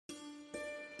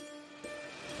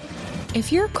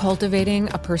If you're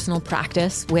cultivating a personal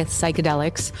practice with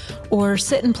psychedelics or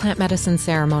sit in plant medicine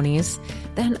ceremonies,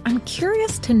 then I'm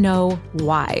curious to know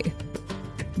why.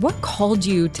 What called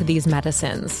you to these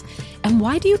medicines? And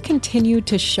why do you continue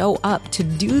to show up to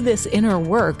do this inner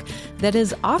work that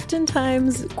is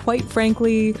oftentimes, quite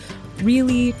frankly,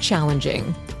 really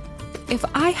challenging? If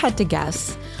I had to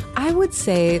guess, I would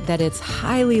say that it's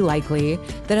highly likely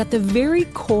that at the very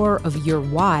core of your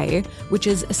why, which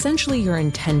is essentially your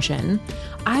intention,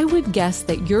 I would guess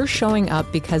that you're showing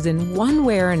up because in one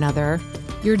way or another,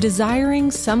 you're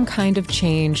desiring some kind of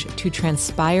change to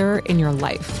transpire in your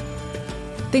life.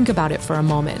 Think about it for a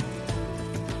moment.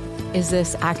 Is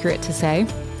this accurate to say?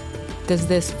 Does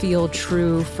this feel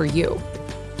true for you?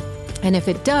 And if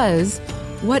it does,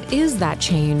 what is that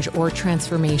change or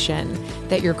transformation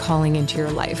that you're calling into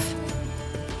your life?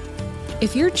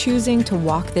 If you're choosing to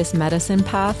walk this medicine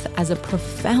path as a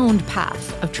profound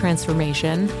path of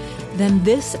transformation, then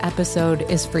this episode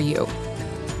is for you.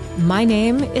 My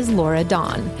name is Laura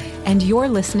Dawn, and you're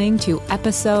listening to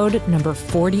episode number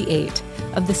 48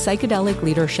 of the Psychedelic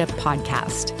Leadership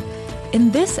Podcast. In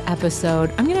this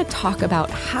episode, I'm going to talk about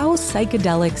how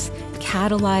psychedelics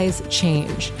catalyze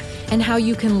change and how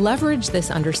you can leverage this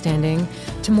understanding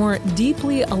to more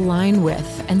deeply align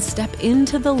with and step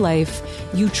into the life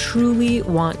you truly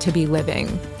want to be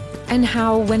living. And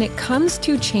how, when it comes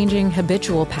to changing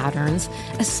habitual patterns,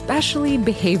 especially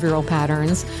behavioral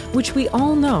patterns, which we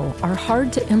all know are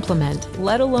hard to implement,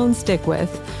 let alone stick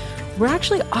with, we're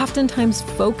actually oftentimes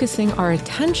focusing our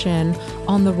attention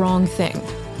on the wrong thing.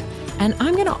 And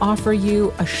I'm going to offer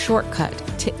you a shortcut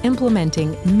to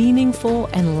implementing meaningful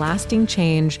and lasting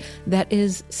change that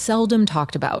is seldom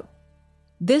talked about.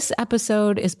 This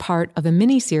episode is part of a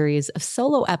mini-series of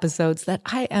solo episodes that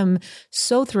I am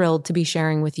so thrilled to be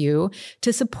sharing with you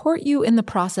to support you in the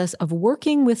process of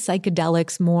working with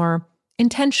psychedelics more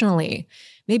intentionally.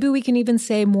 Maybe we can even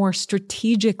say more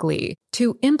strategically,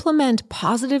 to implement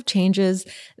positive changes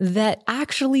that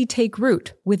actually take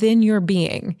root within your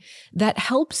being, that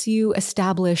helps you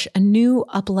establish a new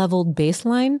up-leveled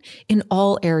baseline in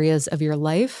all areas of your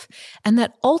life, and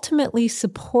that ultimately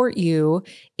support you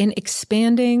in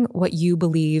expanding what you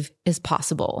believe is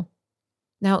possible.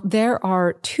 Now, there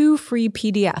are 2 free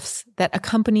PDFs that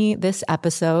accompany this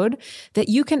episode that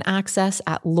you can access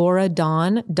at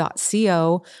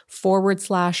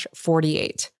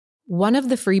lauradawn.co/48. One of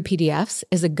the free PDFs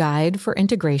is a guide for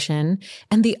integration,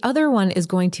 and the other one is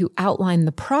going to outline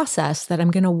the process that I'm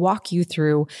going to walk you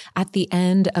through at the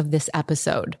end of this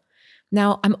episode.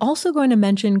 Now, I'm also going to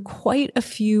mention quite a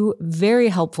few very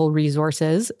helpful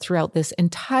resources throughout this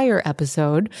entire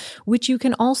episode, which you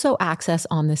can also access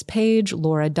on this page,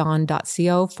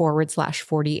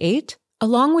 lauradawn.co/48,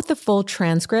 along with the full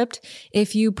transcript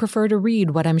if you prefer to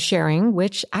read what I'm sharing,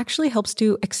 which actually helps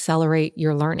to accelerate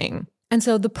your learning. And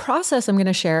so the process I'm going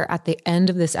to share at the end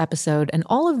of this episode and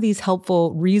all of these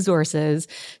helpful resources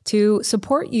to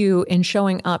support you in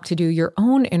showing up to do your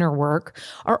own inner work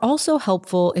are also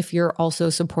helpful if you're also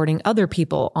supporting other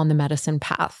people on the medicine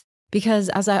path. Because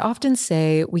as I often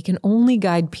say, we can only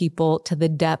guide people to the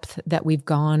depth that we've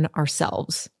gone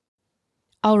ourselves.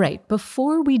 All right,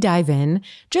 before we dive in,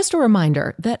 just a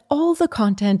reminder that all the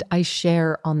content I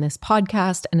share on this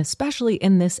podcast, and especially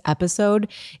in this episode,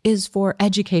 is for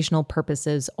educational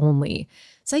purposes only.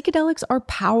 Psychedelics are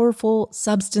powerful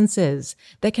substances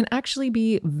that can actually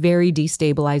be very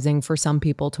destabilizing for some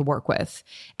people to work with,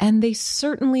 and they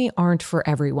certainly aren't for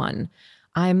everyone.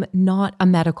 I'm not a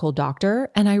medical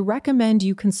doctor, and I recommend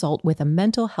you consult with a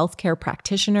mental health care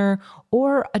practitioner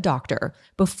or a doctor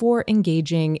before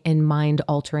engaging in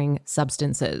mind-altering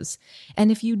substances.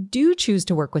 And if you do choose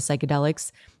to work with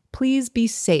psychedelics, please be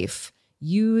safe,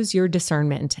 use your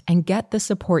discernment, and get the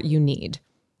support you need.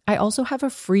 I also have a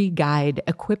free guide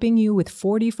equipping you with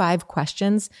 45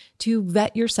 questions to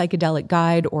vet your psychedelic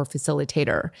guide or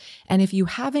facilitator. And if you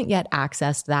haven't yet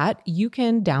accessed that, you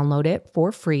can download it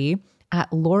for free at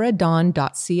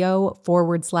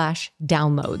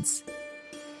lauradawn.co/downloads.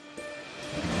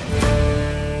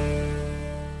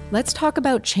 Let's talk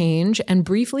about change and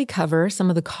briefly cover some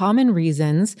of the common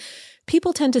reasons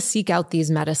people tend to seek out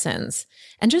these medicines.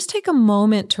 And just take a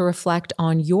moment to reflect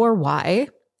on your why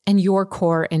and your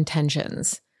core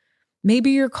intentions.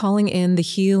 Maybe you're calling in the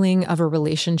healing of a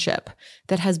relationship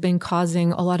that has been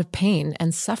causing a lot of pain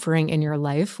and suffering in your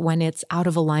life when it's out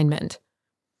of alignment.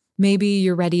 Maybe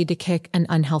you're ready to kick an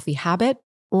unhealthy habit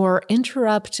or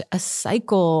interrupt a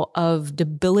cycle of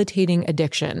debilitating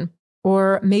addiction.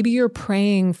 Or maybe you're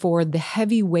praying for the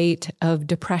heavy weight of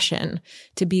depression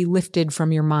to be lifted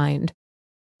from your mind.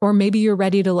 Or maybe you're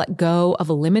ready to let go of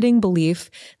a limiting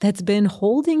belief that's been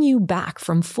holding you back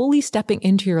from fully stepping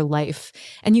into your life.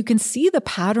 And you can see the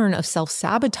pattern of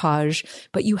self-sabotage,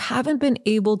 but you haven't been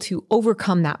able to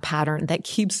overcome that pattern that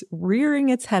keeps rearing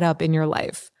its head up in your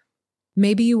life.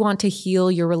 Maybe you want to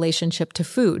heal your relationship to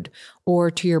food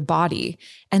or to your body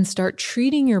and start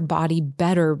treating your body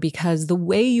better because the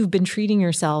way you've been treating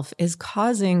yourself is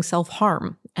causing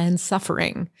self-harm and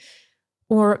suffering.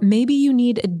 Or maybe you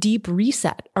need a deep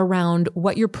reset around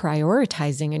what you're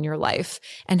prioritizing in your life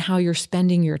and how you're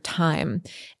spending your time.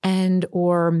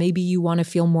 Or maybe you want to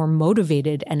feel more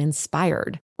motivated and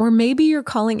inspired. Or maybe you're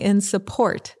calling in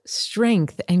support,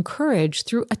 strength, and courage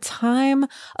through a time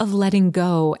of letting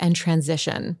go and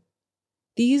transition.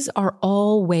 These are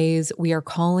all ways we are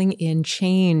calling in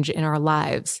change in our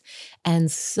lives,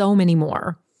 and so many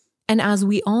more. And as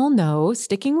we all know,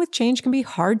 sticking with change can be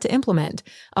hard to implement.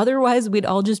 Otherwise, we'd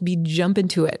all just be jumping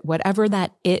to it, whatever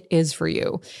that it is for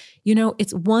you. You know,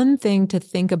 it's one thing to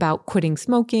think about quitting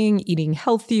smoking, eating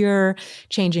healthier,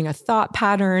 changing a thought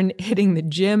pattern, hitting the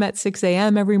gym at 6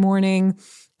 a.m. every morning.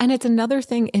 And it's another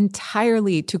thing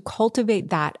entirely to cultivate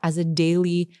that as a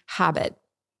daily habit.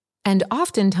 And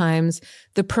oftentimes,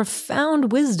 the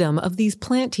profound wisdom of these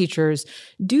plant teachers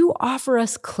do offer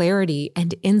us clarity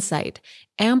and insight,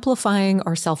 amplifying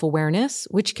our self-awareness,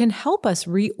 which can help us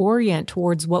reorient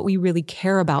towards what we really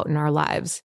care about in our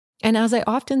lives. And as I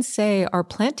often say, our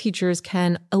plant teachers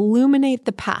can illuminate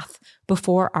the path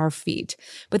before our feet,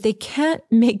 but they can't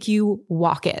make you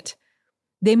walk it.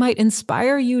 They might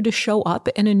inspire you to show up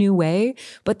in a new way,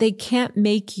 but they can't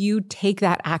make you take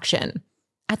that action.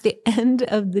 At the end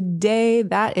of the day,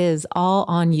 that is all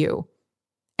on you.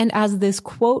 And as this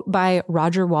quote by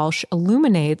Roger Walsh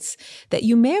illuminates that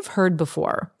you may have heard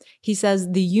before, he says,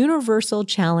 the universal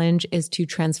challenge is to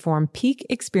transform peak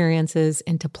experiences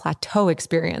into plateau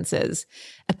experiences,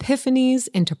 epiphanies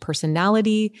into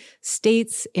personality,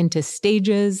 states into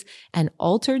stages, and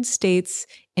altered states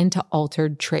into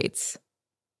altered traits.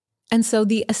 And so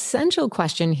the essential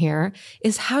question here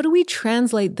is, how do we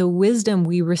translate the wisdom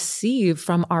we receive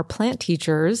from our plant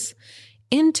teachers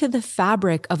into the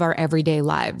fabric of our everyday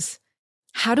lives?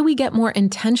 How do we get more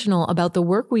intentional about the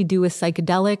work we do with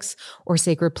psychedelics or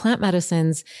sacred plant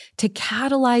medicines to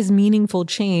catalyze meaningful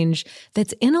change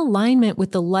that's in alignment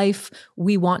with the life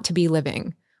we want to be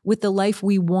living, with the life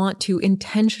we want to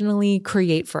intentionally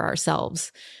create for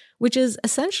ourselves, which is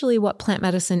essentially what plant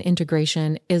medicine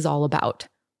integration is all about.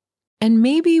 And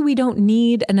maybe we don't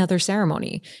need another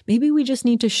ceremony. Maybe we just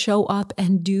need to show up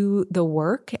and do the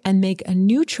work and make a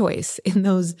new choice in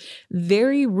those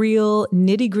very real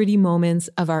nitty-gritty moments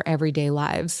of our everyday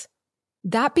lives.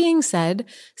 That being said,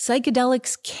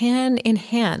 psychedelics can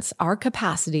enhance our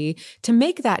capacity to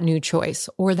make that new choice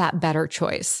or that better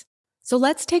choice. So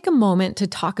let's take a moment to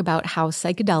talk about how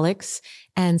psychedelics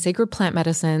and sacred plant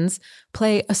medicines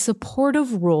play a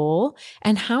supportive role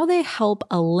and how they help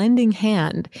a lending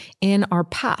hand in our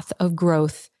path of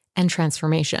growth and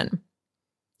transformation.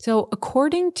 So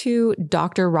according to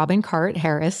Dr. Robin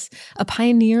Carhart-Harris, a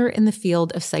pioneer in the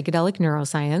field of psychedelic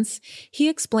neuroscience, he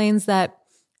explains that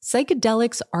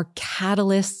psychedelics are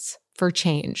catalysts for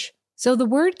change. So the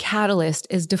word catalyst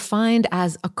is defined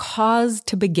as a cause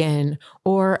to begin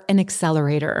or an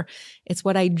accelerator. It's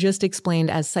what I just explained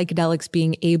as psychedelics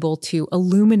being able to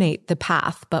illuminate the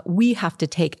path, but we have to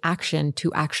take action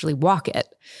to actually walk it.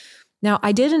 Now,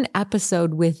 I did an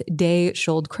episode with Day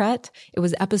Schuldkret. It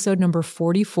was episode number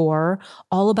 44,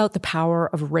 all about the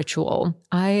power of ritual.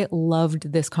 I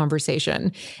loved this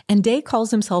conversation. And Day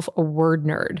calls himself a word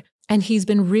nerd. And he's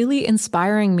been really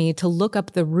inspiring me to look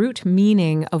up the root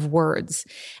meaning of words.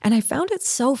 And I found it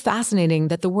so fascinating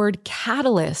that the word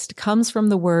catalyst comes from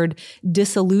the word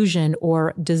dissolution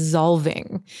or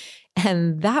dissolving.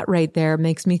 And that right there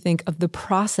makes me think of the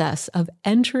process of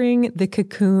entering the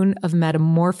cocoon of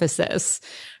metamorphosis,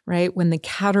 right? When the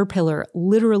caterpillar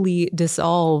literally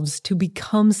dissolves to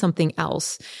become something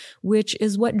else, which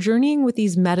is what journeying with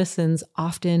these medicines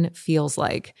often feels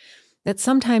like. That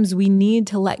sometimes we need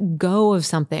to let go of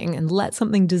something and let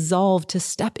something dissolve to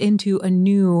step into a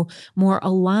new, more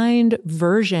aligned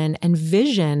version and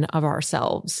vision of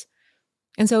ourselves.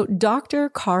 And so Dr.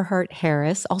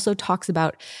 Carhart-Harris also talks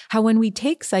about how when we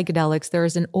take psychedelics, there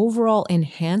is an overall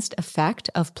enhanced effect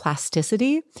of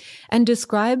plasticity and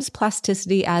describes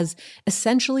plasticity as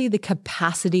essentially the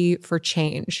capacity for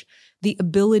change, the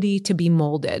ability to be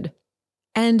molded.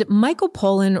 And Michael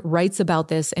Pollan writes about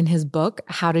this in his book,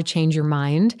 How to Change Your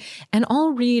Mind, and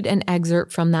I'll read an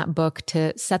excerpt from that book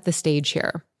to set the stage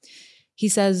here. He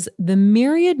says the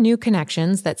myriad new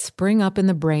connections that spring up in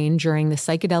the brain during the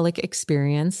psychedelic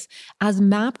experience, as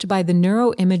mapped by the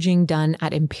neuroimaging done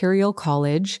at Imperial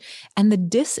College, and the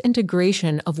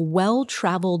disintegration of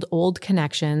well-traveled old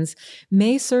connections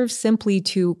may serve simply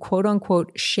to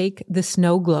quote-unquote shake the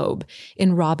snow globe,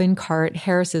 in Robin Carhart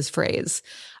Harris's phrase,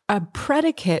 a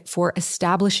predicate for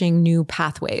establishing new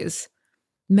pathways.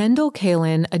 Mendel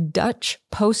Kalin, a Dutch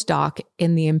postdoc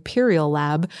in the Imperial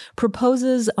Lab,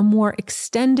 proposes a more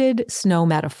extended snow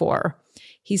metaphor.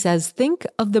 He says, think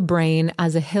of the brain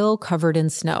as a hill covered in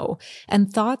snow, and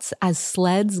thoughts as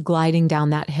sleds gliding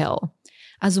down that hill.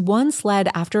 As one sled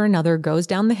after another goes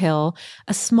down the hill,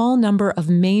 a small number of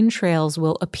main trails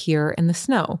will appear in the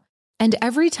snow. And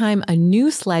every time a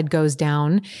new sled goes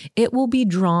down, it will be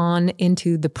drawn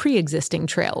into the pre-existing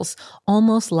trails,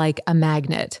 almost like a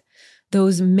magnet.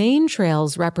 Those main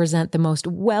trails represent the most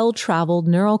well-traveled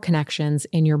neural connections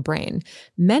in your brain,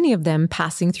 many of them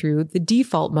passing through the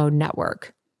default mode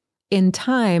network. In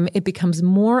time, it becomes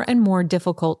more and more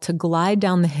difficult to glide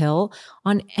down the hill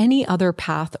on any other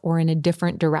path or in a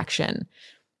different direction.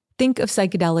 Think of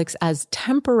psychedelics as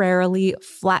temporarily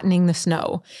flattening the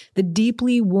snow. The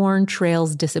deeply worn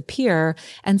trails disappear,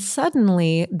 and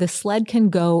suddenly the sled can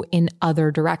go in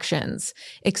other directions,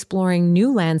 exploring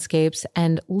new landscapes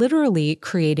and literally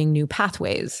creating new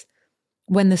pathways.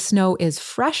 When the snow is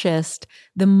freshest,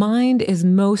 the mind is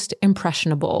most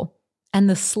impressionable, and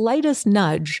the slightest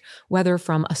nudge, whether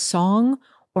from a song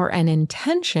or an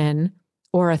intention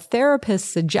or a therapist's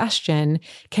suggestion,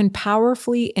 can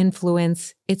powerfully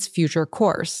influence its future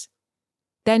course.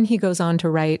 Then he goes on to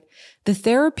write, the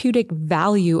therapeutic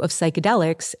value of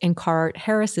psychedelics, in Carhart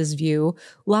Harris's view,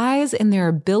 lies in their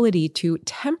ability to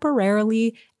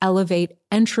temporarily elevate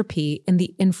entropy in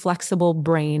the inflexible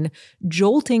brain,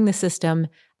 jolting the system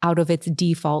out of its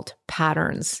default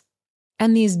patterns.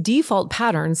 And these default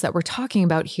patterns that we're talking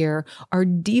about here are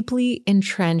deeply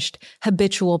entrenched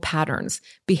habitual patterns,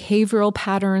 behavioral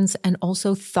patterns, and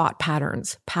also thought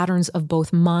patterns, patterns of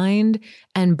both mind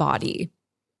and body.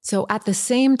 So at the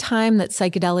same time that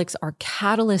psychedelics are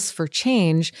catalysts for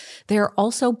change, they are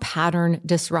also pattern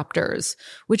disruptors,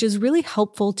 which is really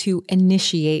helpful to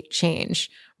initiate change,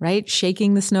 right?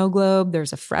 Shaking the snow globe,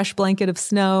 there's a fresh blanket of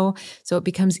snow, so it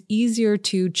becomes easier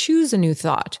to choose a new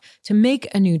thought, to make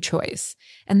a new choice.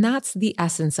 And that's the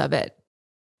essence of it.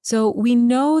 So we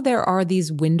know there are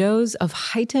these windows of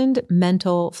heightened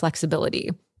mental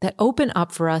flexibility that open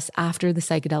up for us after the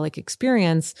psychedelic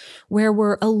experience, where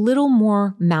we're a little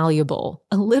more malleable,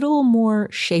 a little more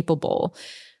shapeable.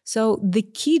 So the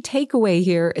key takeaway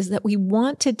here is that we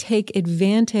want to take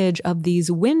advantage of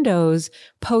these windows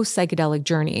post-psychedelic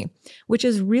journey, which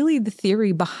is really the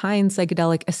theory behind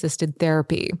psychedelic-assisted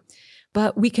therapy.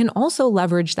 But we can also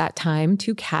leverage that time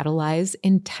to catalyze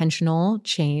intentional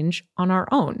change on our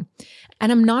own.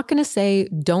 And I'm not going to say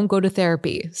don't go to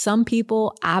therapy. Some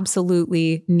people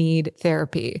absolutely need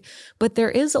therapy. But there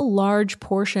is a large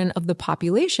portion of the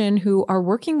population who are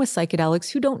working with psychedelics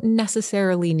who don't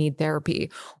necessarily need therapy,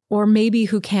 or maybe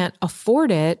who can't afford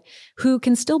it, who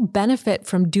can still benefit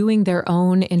from doing their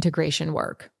own integration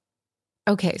work.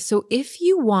 Okay, so if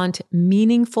you want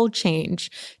meaningful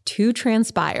change to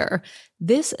transpire,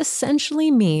 this essentially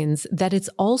means that it's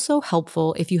also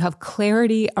helpful if you have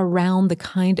clarity around the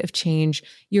kind of change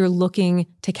you're looking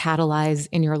to catalyze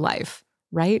in your life,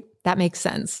 right? That makes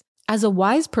sense. As a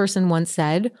wise person once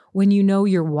said, when you know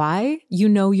your why, you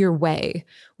know your way,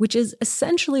 which is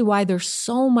essentially why there's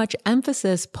so much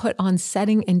emphasis put on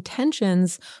setting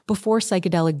intentions before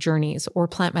psychedelic journeys or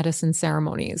plant medicine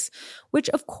ceremonies, which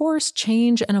of course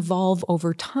change and evolve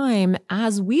over time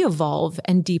as we evolve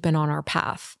and deepen on our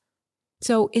path.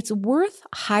 So it's worth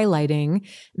highlighting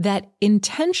that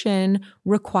intention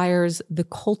requires the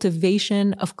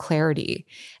cultivation of clarity,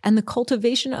 and the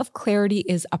cultivation of clarity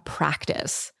is a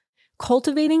practice.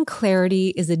 Cultivating clarity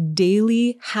is a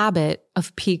daily habit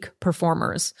of peak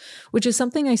performers, which is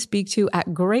something I speak to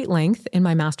at great length in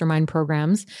my mastermind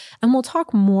programs, and we'll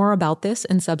talk more about this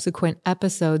in subsequent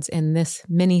episodes in this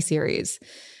mini-series.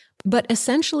 But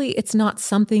essentially, it's not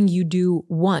something you do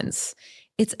once.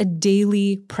 It's a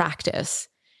daily practice.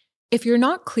 If you're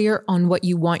not clear on what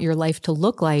you want your life to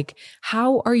look like,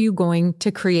 how are you going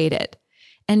to create it?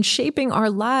 And shaping our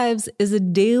lives is a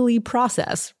daily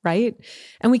process, right?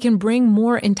 And we can bring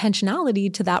more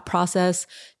intentionality to that process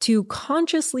to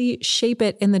consciously shape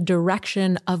it in the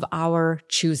direction of our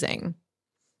choosing.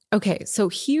 Okay, so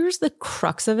here's the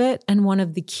crux of it and one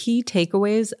of the key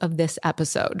takeaways of this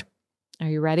episode. Are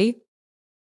you ready?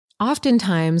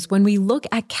 Oftentimes, when we look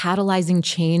at catalyzing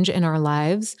change in our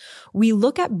lives, we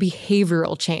look at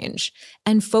behavioral change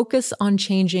and focus on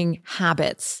changing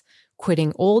habits,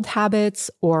 quitting old habits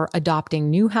or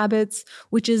adopting new habits,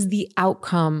 which is the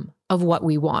outcome of what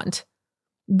we want.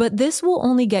 But this will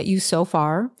only get you so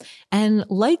far, and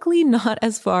likely not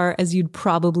as far as you'd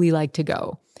probably like to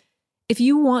go. If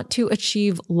you want to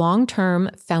achieve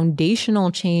long-term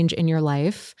foundational change in your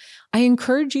life, I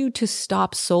encourage you to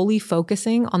stop solely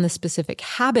focusing on the specific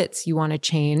habits you want to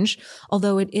change,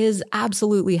 although it is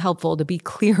absolutely helpful to be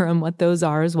clear on what those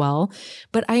are as well.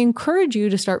 But I encourage you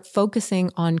to start focusing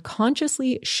on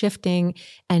consciously shifting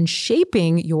and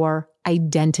shaping your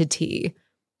identity,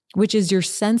 which is your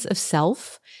sense of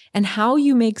self and how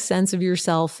you make sense of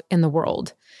yourself in the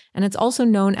world. And it's also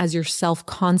known as your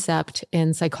self-concept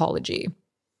in psychology.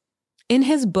 In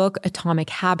his book, Atomic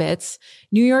Habits,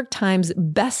 New York Times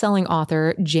bestselling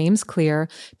author James Clear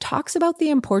talks about the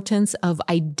importance of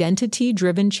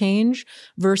identity-driven change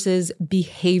versus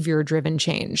behavior-driven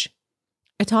change.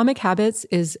 Atomic Habits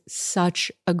is such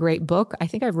a great book. I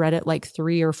think I've read it like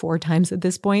 3 or 4 times at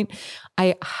this point.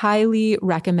 I highly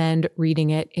recommend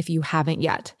reading it if you haven't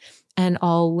yet. And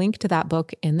I'll link to that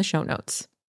book in the show notes.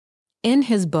 In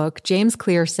his book, James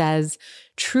Clear says,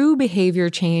 true behavior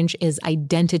change is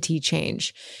identity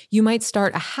change. You might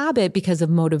start a habit because of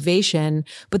motivation,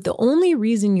 but the only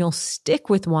reason you'll stick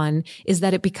with one is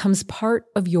that it becomes part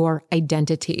of your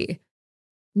identity.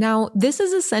 Now, this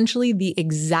is essentially the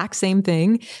exact same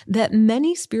thing that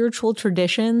many spiritual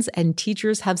traditions and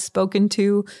teachers have spoken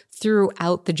to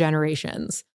throughout the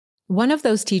generations. One of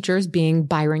those teachers being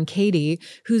Byron Katie,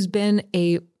 who's been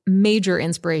a major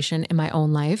inspiration in my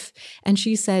own life. And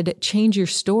she said, change your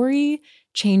story,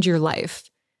 change your life.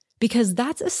 Because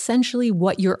that's essentially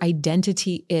what your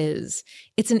identity is.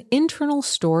 It's an internal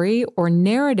story or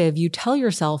narrative you tell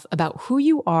yourself about who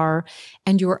you are,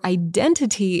 and your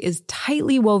identity is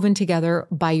tightly woven together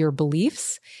by your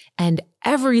beliefs and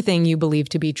everything you believe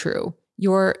to be true.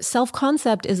 Your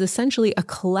self-concept is essentially a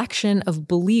collection of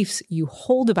beliefs you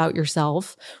hold about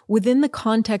yourself within the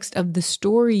context of the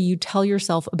story you tell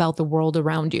yourself about the world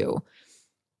around you.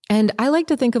 And I like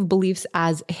to think of beliefs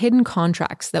as hidden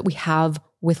contracts that we have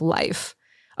with life.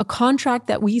 A contract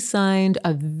that we signed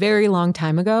a very long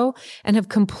time ago and have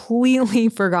completely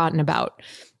forgotten about.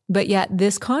 But yet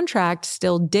this contract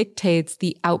still dictates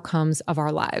the outcomes of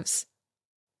our lives.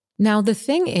 Now, the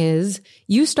thing is,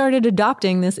 you started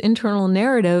adopting this internal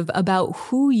narrative about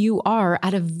who you are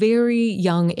at a very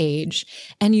young age,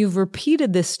 and you've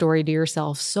repeated this story to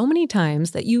yourself so many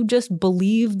times that you just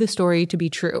believe the story to be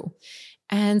true.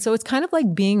 And so it's kind of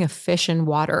like being a fish in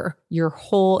water your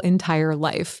whole entire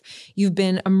life. You've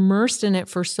been immersed in it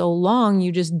for so long,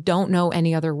 you just don't know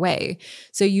any other way.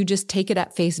 So you just take it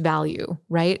at face value,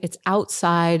 right? It's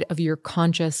outside of your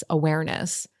conscious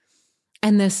awareness.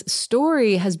 And this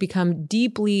story has become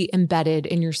deeply embedded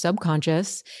in your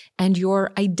subconscious, and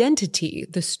your identity,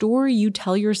 the story you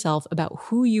tell yourself about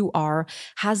who you are,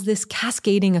 has this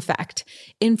cascading effect,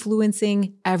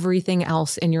 influencing everything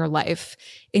else in your life,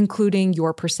 including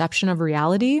your perception of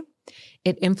reality.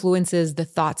 It influences the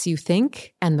thoughts you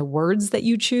think and the words that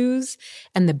you choose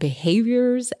and the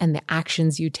behaviors and the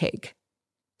actions you take.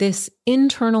 This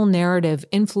internal narrative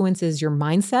influences your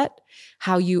mindset,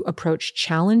 how you approach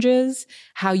challenges,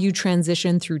 how you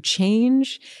transition through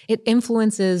change. It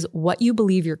influences what you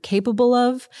believe you're capable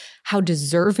of, how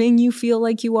deserving you feel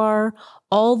like you are,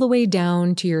 all the way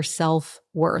down to your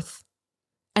self-worth.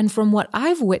 And from what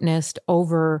I've witnessed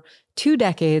over 2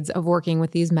 decades of working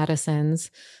with these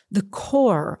medicines, the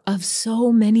core of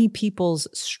so many people's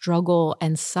struggle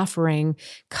and suffering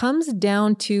comes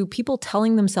down to people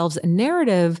telling themselves a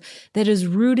narrative that is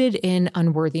rooted in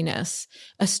unworthiness,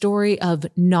 a story of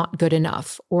not good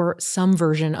enough, or some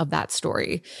version of that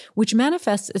story, which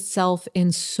manifests itself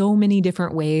in so many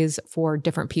different ways for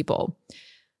different people.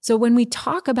 So when we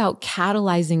talk about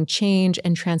catalyzing change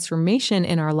and transformation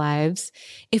in our lives,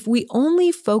 if we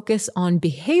only focus on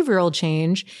behavioral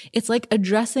change, it's like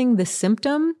addressing the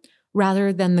symptom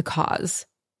rather than the cause.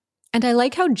 And I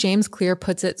like how James Clear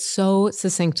puts it so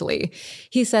succinctly.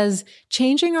 He says,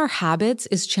 changing our habits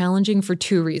is challenging for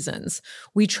 2 reasons.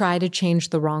 We try to change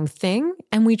the wrong thing,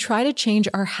 and we try to change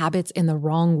our habits in the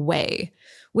wrong way.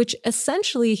 Which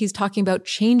essentially he's talking about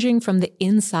changing from the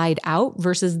inside out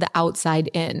versus the outside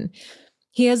in.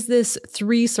 He has this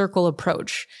 3-circle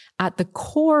approach. At the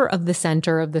core of the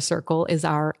center of the circle is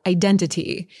our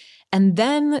identity. And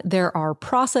then there are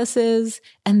processes,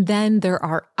 and then there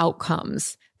are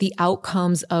outcomes, the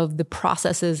outcomes of the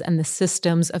processes and the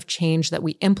systems of change that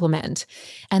we implement.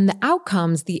 And the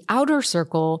outcomes, the outer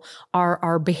circle, are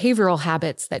our behavioral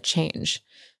habits that change.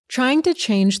 Trying to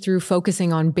change through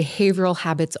focusing on behavioral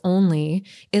habits only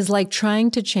is like trying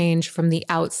to change from the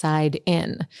outside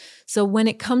in. So when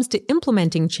it comes to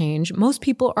implementing change, most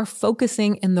people are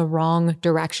focusing in the wrong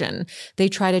direction. They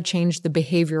try to change the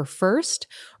behavior first,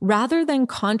 rather than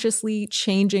consciously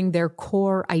changing their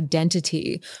core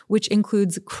identity, which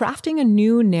includes crafting a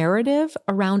new narrative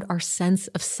around our sense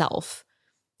of self.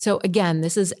 So again,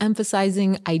 this is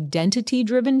emphasizing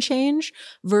identity-driven change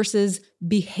versus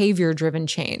behavior-driven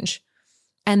change.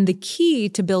 And the key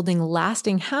to building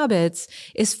lasting habits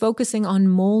is focusing on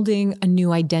molding a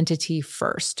new identity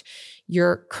first.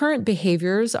 Your current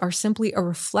behaviors are simply a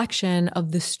reflection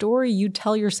of the story you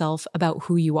tell yourself about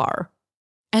who you are.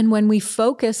 And when we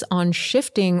focus on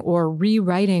shifting or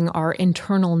rewriting our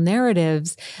internal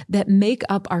narratives that make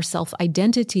up our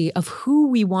self-identity of who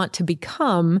we want to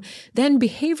become, then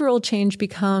behavioral change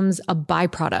becomes a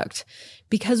byproduct,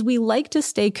 because we like to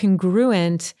stay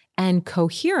congruent and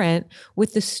coherent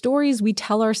with the stories we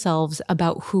tell ourselves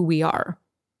about who we are.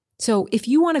 So if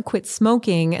you want to quit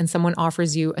smoking and someone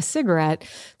offers you a cigarette,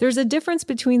 there's a difference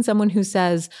between someone who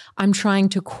says, I'm trying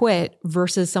to quit,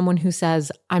 versus someone who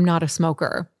says, I'm not a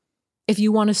smoker. If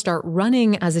you want to start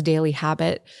running as a daily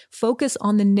habit, focus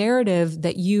on the narrative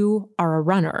that you are a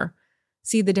runner.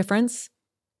 See the difference?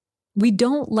 We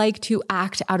don't like to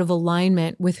act out of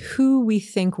alignment with who we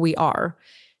think we are.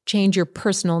 Change your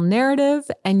personal narrative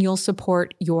and you'll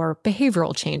support your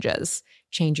behavioral changes.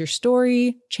 Change your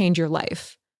story, change your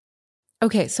life.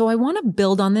 Okay, so I want to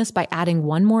build on this by adding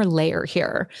one more layer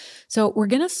here. So we're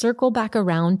going to circle back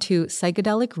around to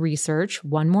psychedelic research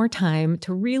one more time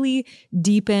to really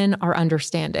deepen our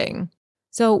understanding.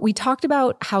 So we talked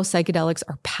about how psychedelics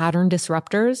are pattern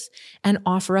disruptors and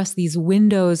offer us these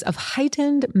windows of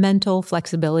heightened mental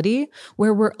flexibility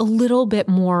where we're a little bit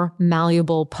more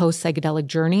malleable post-psychedelic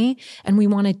journey. And we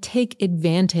want to take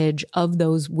advantage of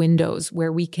those windows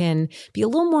where we can be a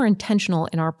little more intentional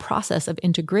in our process of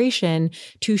integration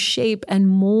to shape and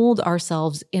mold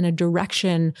ourselves in a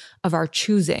direction of our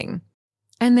choosing.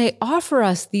 And they offer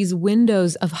us these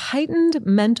windows of heightened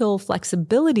mental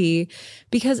flexibility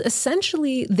because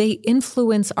essentially they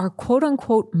influence our quote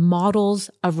unquote models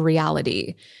of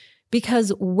reality. Because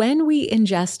when we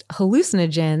ingest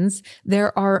hallucinogens,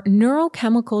 there are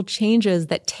neurochemical changes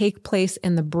that take place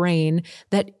in the brain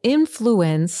that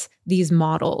influence these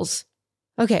models.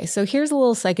 Okay, so here's a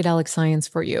little psychedelic science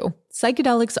for you.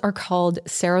 Psychedelics are called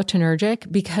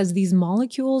serotonergic because these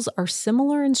molecules are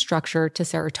similar in structure to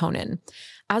serotonin.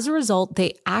 As a result,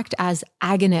 they act as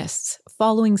agonists,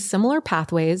 following similar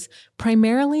pathways,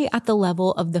 primarily at the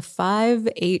level of the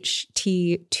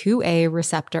 5-HT2A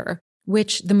receptor,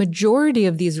 which the majority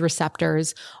of these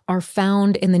receptors are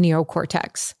found in the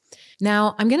neocortex.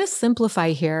 Now, I'm going to simplify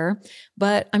here,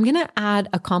 but I'm going to add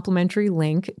a complimentary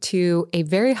link to a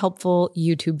very helpful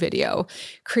YouTube video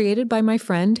created by my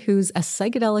friend who's a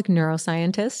psychedelic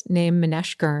neuroscientist named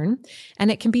Manesh Gurn,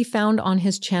 and it can be found on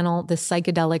his channel, The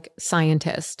Psychedelic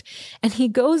Scientist. And he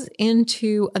goes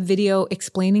into a video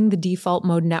explaining the default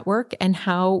mode network and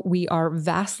how we are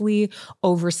vastly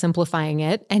oversimplifying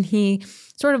it, and he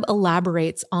sort of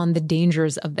elaborates on the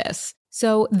dangers of this.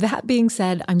 So that being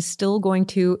said, I'm still going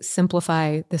to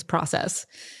simplify this process.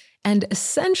 And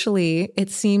essentially, it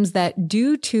seems that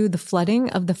due to the flooding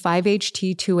of the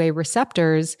 5-HT2A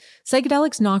receptors,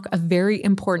 psychedelics knock a very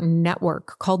important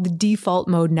network called the default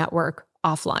mode network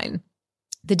offline.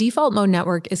 The default mode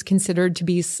network is considered to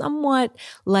be somewhat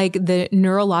like the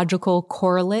neurological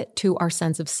correlate to our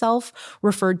sense of self,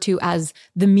 referred to as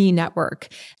the me network.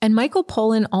 And Michael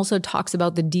Pollan also talks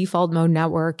about the default mode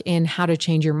network in How to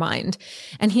Change Your Mind.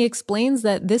 And he explains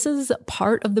that this is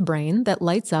part of the brain that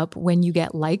lights up when you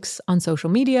get likes on social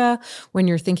media, when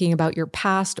you're thinking about your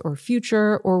past or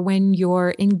future, or when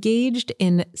you're engaged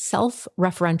in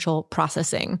self-referential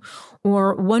processing,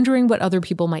 or wondering what other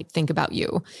people might think about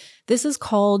you. This is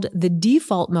called the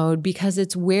default mode because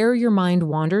it's where your mind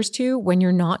wanders to when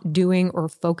you're not doing or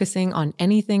focusing on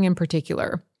anything in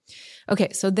particular.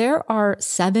 Okay, so there are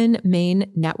 7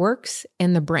 main networks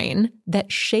in the brain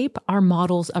that shape our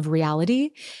models of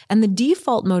reality, and the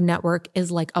default mode network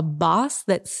is like a boss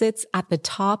that sits at the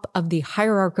top of the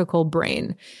hierarchical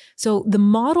brain. So the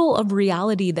model of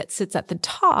reality that sits at the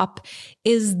top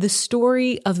is the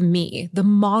story of me, the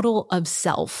model of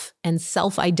self and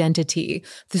self-identity,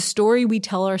 the story we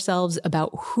tell ourselves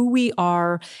about who we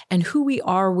are and who we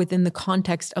are within the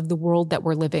context of the world that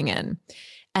we're living in.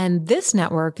 And this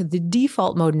network, the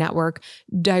default mode network,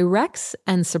 directs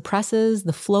and suppresses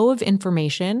the flow of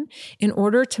information in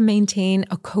order to maintain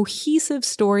a cohesive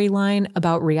storyline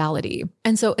about reality.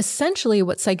 And so essentially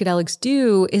what psychedelics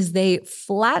do is they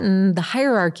flatten the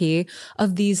hierarchy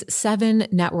of these 7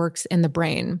 networks in the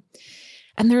brain.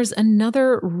 And there's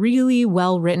another really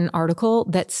well-written article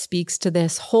that speaks to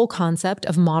this whole concept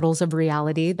of models of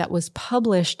reality that was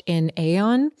published in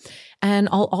Aeon. And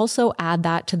I'll also add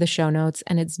that to the show notes.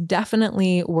 And it's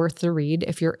definitely worth the read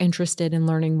if you're interested in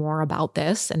learning more about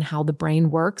this and how the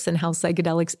brain works and how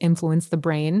psychedelics influence the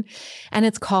brain. And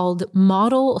it's called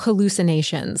Model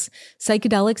Hallucinations.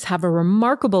 Psychedelics have a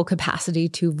remarkable capacity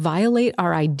to violate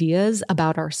our ideas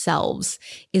about ourselves.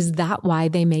 Is that why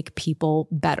they make people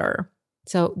better?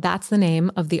 So that's the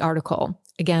name of the article.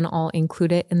 Again, I'll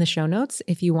include it in the show notes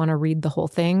if you want to read the whole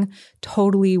thing.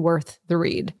 Totally worth the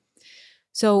read.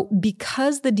 So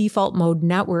because the default mode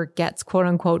network gets quote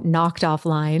unquote knocked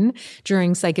offline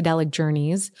during psychedelic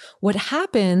journeys, what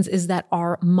happens is that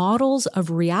our models of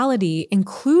reality,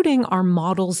 including our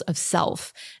models of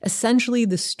self, essentially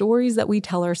the stories that we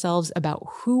tell ourselves about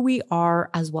who we are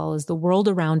as well as the world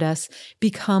around us,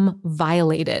 become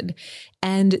violated.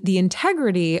 And the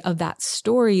integrity of that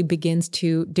story begins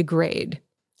to degrade.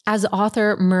 As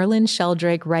author Merlin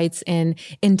Sheldrake writes in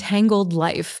Entangled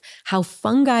Life, How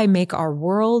Fungi Make Our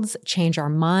Worlds, Change Our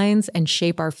Minds, and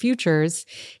Shape Our Futures,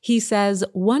 he says,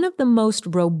 one of the most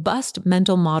robust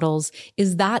mental models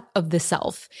is that of the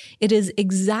self. It is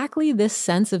exactly this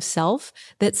sense of self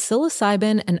that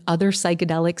psilocybin and other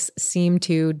psychedelics seem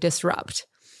to disrupt.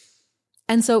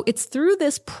 And so it's through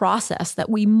this process that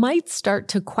we might start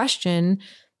to question,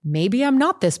 maybe I'm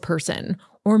not this person,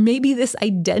 or maybe this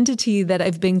identity that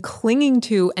I've been clinging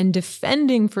to and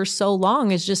defending for so long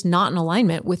is just not in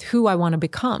alignment with who I want to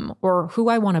become or who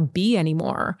I want to be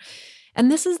anymore.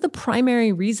 And this is the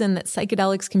primary reason that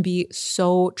psychedelics can be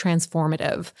so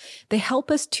transformative. They help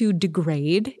us to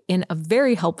degrade, in a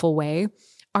very helpful way,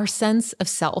 our sense of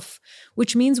self,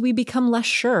 which means we become less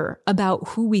sure about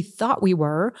who we thought we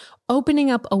were,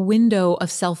 opening up a window of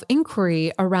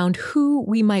self-inquiry around who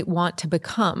we might want to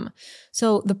become.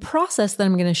 So the process that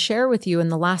I'm going to share with you in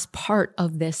the last part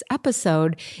of this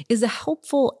episode is a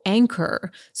helpful anchor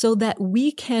so that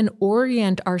we can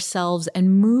orient ourselves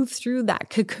and move through that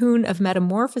cocoon of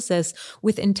metamorphosis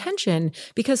with intention.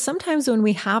 Because sometimes when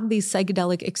we have these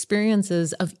psychedelic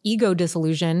experiences of ego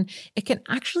dissolution, it can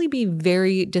actually be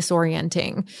very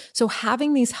disorienting. So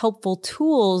having these helpful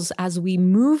tools as we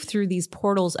move through these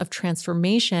portals of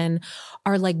transformation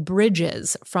are like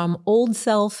bridges from old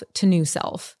self to new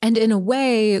self. And in a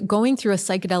way, going through a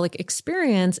psychedelic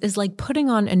experience is like putting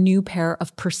on a new pair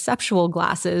of perceptual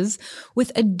glasses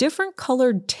with a different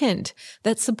colored tint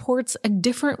that supports a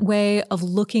different way of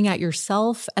looking at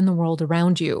yourself and the world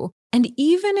around you. And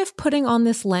even if putting on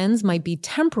this lens might be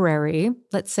temporary,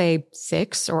 let's say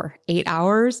 6 or 8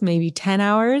 hours, maybe 10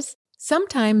 hours,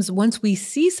 sometimes once we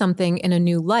see something in a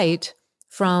new light,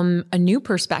 from a new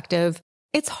perspective,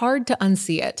 it's hard to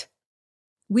unsee it.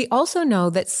 We also know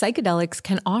that psychedelics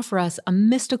can offer us a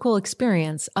mystical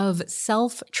experience of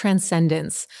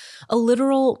self-transcendence, a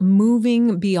literal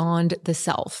moving beyond the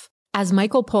self. As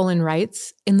Michael Pollan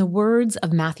writes, in the words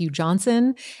of Matthew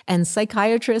Johnson, and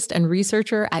psychiatrist and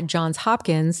researcher at Johns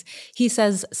Hopkins, he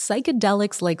says,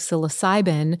 psychedelics like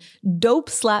psilocybin dope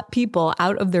slap people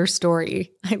out of their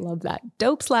story. I love that.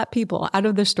 Dope slap people out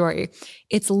of their story.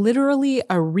 It's literally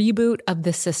a reboot of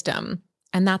the system.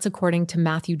 And that's according to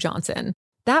Matthew Johnson.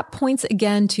 That points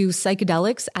again to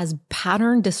psychedelics as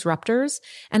pattern disruptors.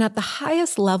 And at the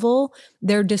highest level,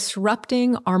 they're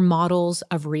disrupting our models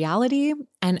of reality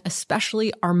and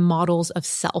especially our models of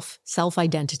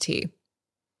self-identity.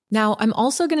 Now, I'm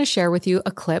also going to share with you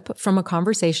a clip from a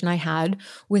conversation I had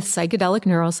with psychedelic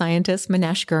neuroscientist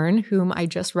Manesh Gurn, whom I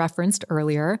just referenced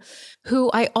earlier, who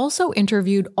I also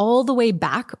interviewed all the way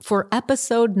back for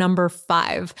episode number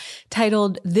 5,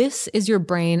 titled This is Your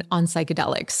Brain on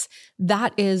Psychedelics.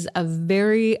 That is a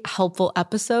very helpful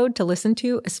episode to listen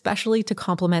to, especially to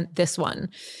complement this one.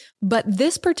 But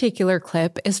this particular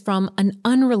clip is from an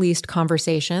unreleased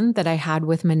conversation that I had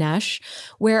with Manesh,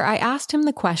 where I asked him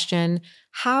the question,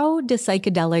 how do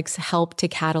psychedelics help to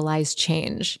catalyze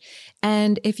change?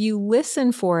 And if you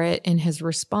listen for it in his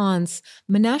response,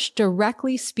 Manesh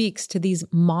directly speaks to these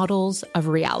models of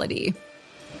reality.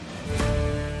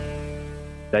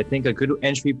 I think a good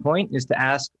entry point is to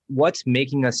ask, what's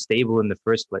making us stable in the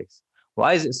first place?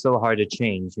 Why is it so hard to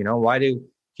change? Why do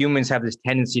humans have this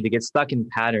tendency to get stuck in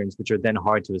patterns, which are then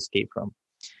hard to escape from?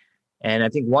 And I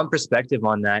think one perspective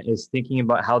on that is thinking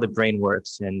about how the brain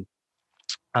works. And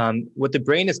what the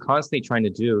brain is constantly trying to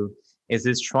do is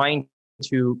it's trying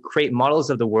to create models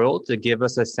of the world to give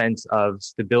us a sense of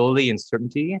stability and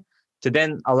certainty, to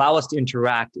then allow us to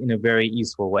interact in a very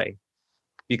easeful way.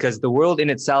 Because the world in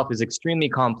itself is extremely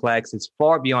complex. It's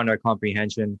far beyond our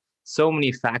comprehension. So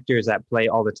many factors at play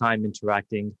all the time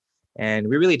interacting. And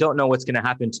we really don't know what's going to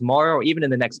happen tomorrow or even in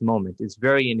the next moment. It's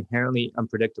very inherently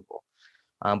unpredictable.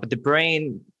 But the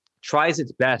brain tries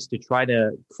its best to try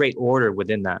to create order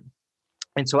within that.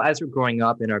 And so as we're growing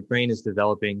up and our brain is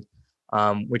developing,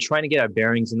 we're trying to get our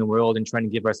bearings in the world and trying to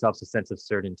give ourselves a sense of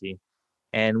certainty.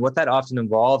 And what that often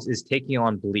involves is taking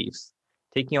on beliefs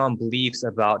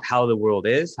about how the world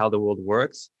is, how the world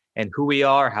works, and who we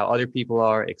are, how other people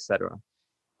are, etc.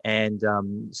 And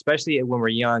especially when we're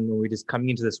young, when we're just coming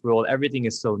into this world, everything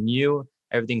is so new,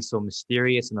 everything's so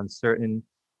mysterious and uncertain.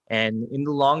 And in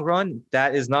the long run,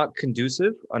 that is not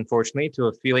conducive, unfortunately, to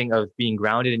a feeling of being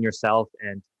grounded in yourself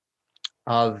and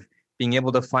of being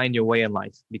able to find your way in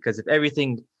life. Because if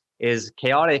everything is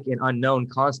chaotic and unknown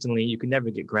constantly, you can never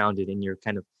get grounded and you're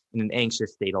kind of in an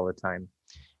anxious state all the time.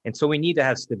 And so we need to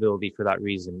have stability for that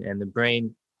reason. And the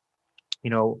brain,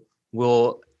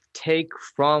 will take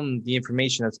from the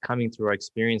information that's coming through our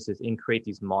experiences and create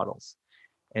these models.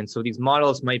 And so these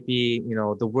models might be,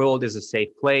 the world is a safe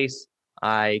place.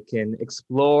 I can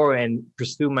explore and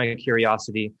pursue my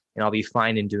curiosity and I'll be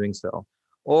fine in doing so.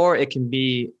 Or it can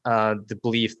be the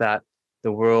belief that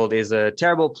the world is a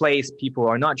terrible place. People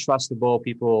are not trustable.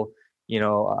 People,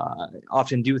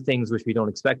 often do things which we don't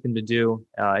expect them to do,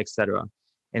 etc.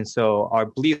 And so our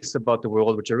beliefs about the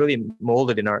world, which are really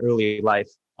molded in our early life,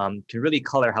 can really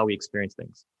color how we experience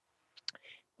things.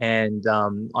 And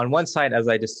on one side, as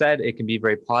I just said, it can be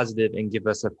very positive and give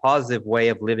us a positive way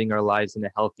of living our lives in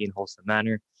a healthy and wholesome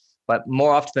manner. But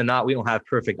more often than not, we don't have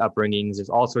perfect upbringings. There's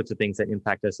all sorts of things that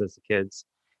impact us as kids,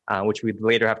 which we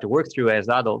later have to work through as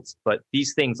adults. But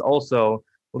these things also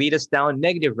lead us down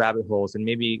negative rabbit holes and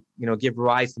maybe, give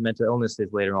rise to mental illnesses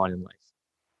later on in life.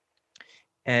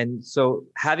 And so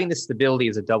having this stability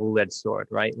is a double-edged sword,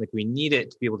 right? Like we need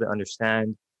it to be able to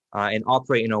understand and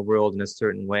operate in our world in a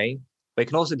certain way, but it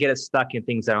can also get us stuck in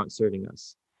things that aren't serving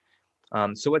us.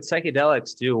 So what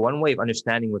psychedelics do, one way of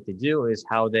understanding what they do is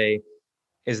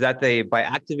that they, by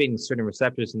activating certain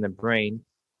receptors in the brain,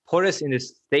 put us in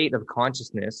this state of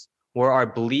consciousness where our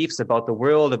beliefs about the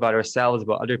world, about ourselves,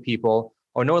 about other people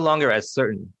are no longer as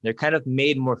certain. They're kind of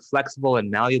made more flexible and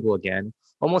malleable again,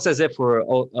 almost as if we're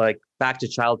like back to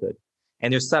childhood.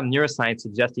 And there's some neuroscience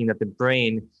suggesting that the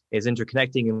brain is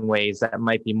interconnecting in ways that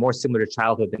might be more similar to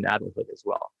childhood than adulthood as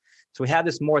well. So we have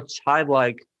this more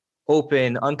childlike,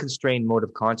 open, unconstrained mode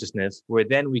of consciousness where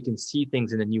then we can see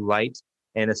things in a new light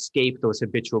and escape those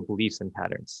habitual beliefs and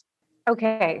patterns.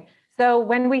 Okay. So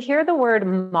when we hear the word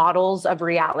models of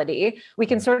reality, we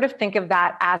can sort of think of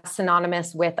that as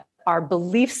synonymous with our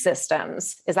belief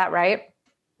systems. Is that right?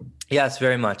 Yes,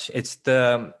 very much.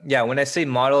 When I say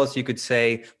models, you could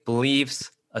say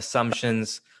beliefs,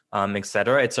 assumptions,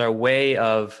 etc. It's our way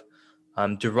of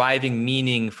deriving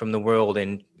meaning from the world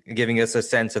and giving us a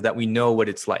sense of that we know what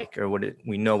it's like or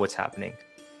we know what's happening.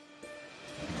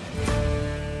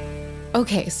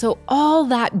 Okay, so all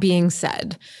that being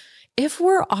said, if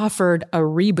we're offered a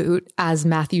reboot, as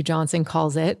Matthew Johnson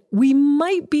calls it, we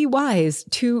might be wise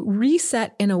to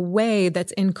reset in a way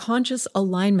that's in conscious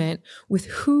alignment with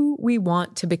who we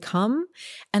want to become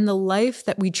and the life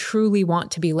that we truly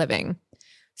want to be living.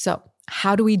 So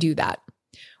how do we do that?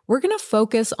 We're going to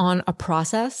focus on a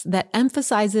process that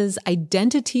emphasizes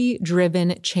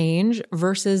identity-driven change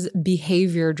versus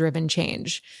behavior-driven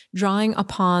change, drawing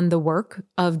upon the work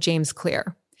of James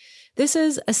Clear. This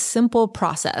is a simple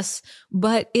process,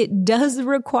 but it does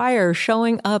require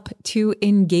showing up to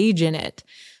engage in it.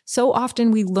 So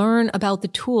often we learn about the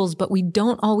tools, but we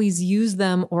don't always use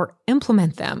them or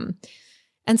implement them.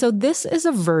 And so this is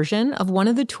a version of one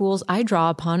of the tools I draw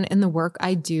upon in the work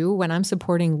I do when I'm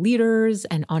supporting leaders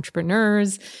and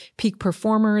entrepreneurs, peak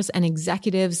performers, and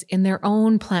executives in their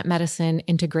own plant medicine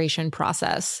integration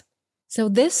process. So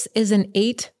this is an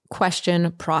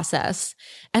 8-question process.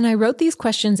 And I wrote these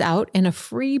questions out in a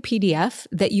free PDF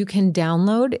that you can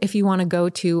download if you want to go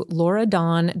to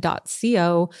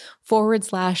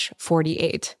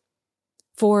lauradon.co/48.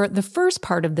 For the first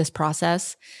part of this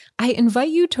process, I invite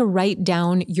you to write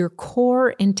down your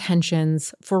core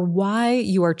intentions for why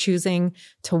you are choosing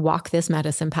to walk this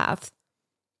medicine path.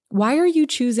 Why are you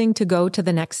choosing to go to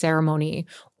the next ceremony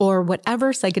or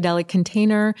whatever psychedelic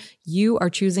container you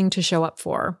are choosing to show up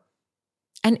for?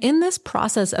 And in this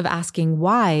process of asking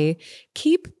why,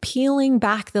 keep peeling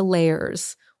back the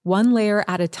layers. one layer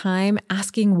at a time,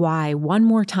 asking why one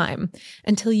more time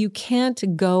until you can't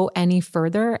go any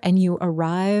further and you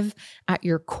arrive at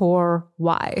your core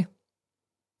why.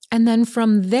 And then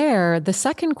from there, the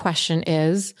second question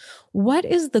is, what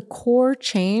is the core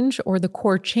change or the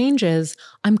core changes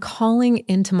I'm calling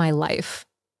into my life?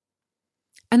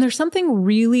 And there's something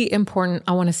really important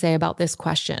I want to say about this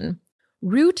question.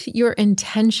 Root your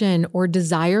intention or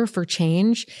desire for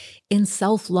change in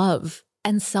self-love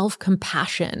and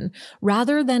self-compassion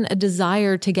rather than a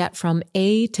desire to get from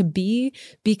A to B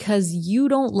because you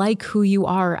don't like who you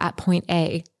are at point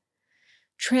A.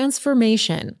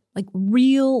 Transformation, like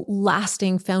real,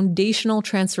 lasting, foundational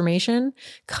transformation,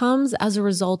 comes as a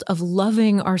result of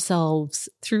loving ourselves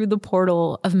through the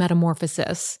portal of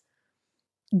metamorphosis.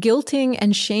 Guilting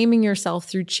and shaming yourself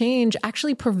through change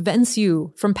actually prevents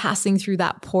you from passing through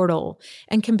that portal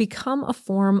and can become a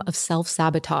form of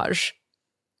self-sabotage.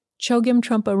 Chogyam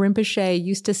Trungpa Rinpoche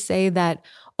used to say that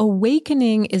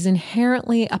awakening is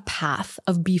inherently a path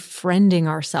of befriending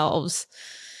ourselves,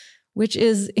 which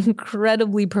is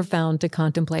incredibly profound to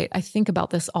contemplate. I think about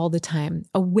this all the time.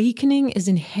 Awakening is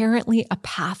inherently a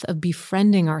path of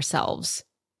befriending ourselves.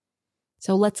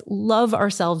 So let's love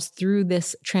ourselves through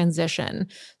this transition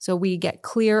so we get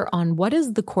clear on what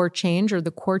is the core change or the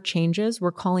core changes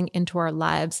we're calling into our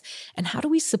lives, and how do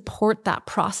we support that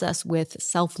process with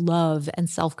self-love and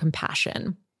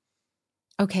self-compassion.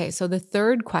 Okay, so the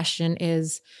third question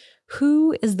is,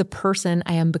 who is the person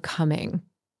I am becoming?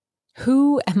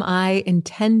 Who am I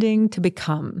intending to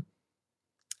become?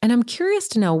 And I'm curious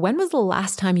to know, when was the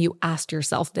last time you asked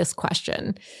yourself this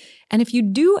question? And if you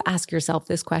do ask yourself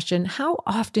this question, how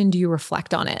often do you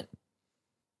reflect on it?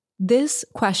 This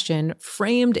question,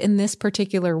 framed in this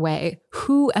particular way,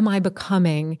 who am I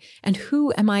becoming and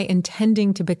who am I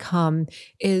intending to become,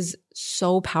 is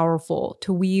so powerful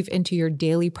to weave into your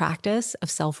daily practice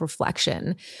of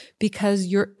self-reflection because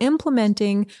you're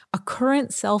implementing a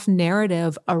current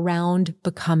self-narrative around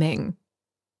becoming.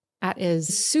 That is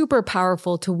super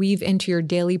powerful to weave into your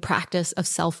daily practice of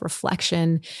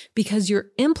self-reflection because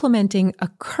you're implementing a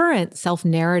current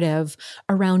self-narrative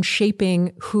around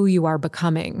shaping who you are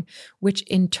becoming, which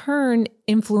in turn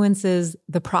influences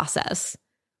the process.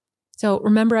 So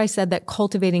remember I said that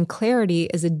cultivating clarity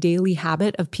is a daily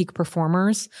habit of peak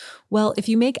performers? Well, if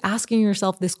you make asking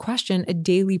yourself this question a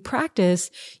daily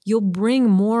practice, you'll bring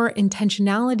more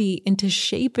intentionality into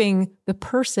shaping the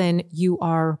person you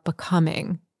are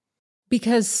becoming.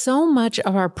 Because so much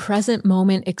of our present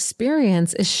moment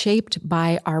experience is shaped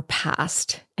by our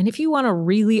past. And if you want to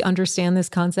really understand this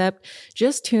concept,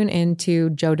 just tune into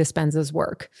Joe Dispenza's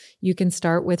work. You can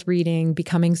start with reading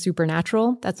Becoming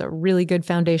Supernatural. That's a really good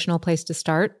foundational place to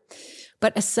start.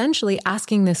 But essentially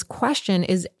asking this question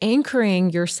is anchoring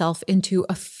yourself into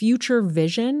a future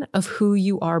vision of who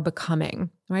you are becoming,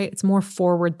 right? It's more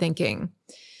forward thinking.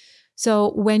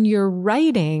 So when you're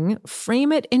writing,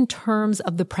 frame it in terms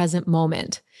of the present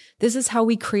moment. This is how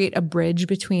we create a bridge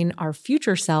between our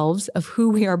future selves of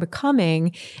who we are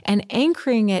becoming and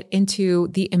anchoring it into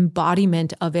the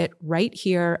embodiment of it right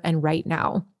here and right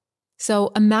now.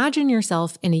 So imagine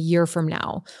yourself in a year from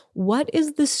now. What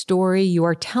is the story you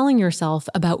are telling yourself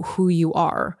about who you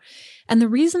are? And the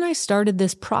reason I started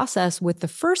this process with the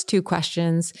first two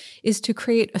questions is to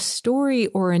create a story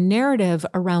or a narrative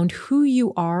around who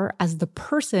you are as the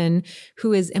person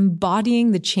who is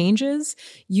embodying the changes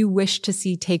you wish to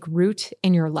see take root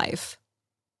in your life.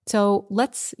 So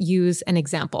let's use an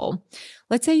example.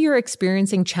 Let's say you're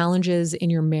experiencing challenges in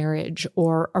your marriage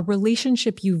or a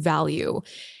relationship you value,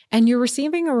 and you're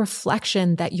receiving a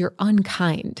reflection that you're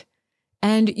unkind.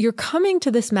 And you're coming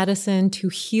to this medicine to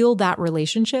heal that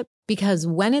relationship because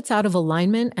when it's out of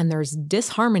alignment and there's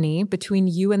disharmony between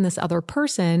you and this other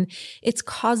person, it's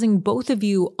causing both of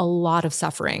you a lot of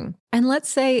suffering. And let's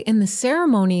say in the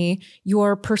ceremony,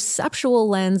 your perceptual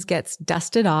lens gets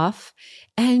dusted off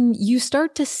and you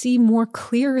start to see more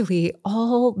clearly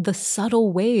all the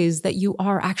subtle ways that you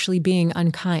are actually being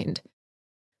unkind.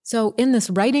 So in this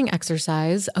writing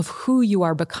exercise of who you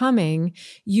are becoming,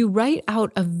 you write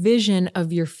out a vision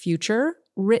of your future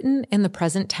written in the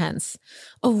present tense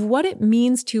of what it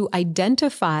means to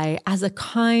identify as a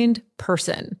kind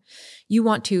person. You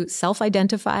want to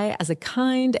self-identify as a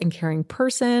kind and caring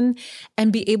person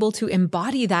and be able to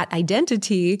embody that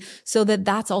identity so that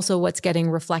that's also what's getting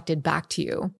reflected back to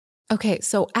you. Okay,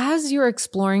 so as you're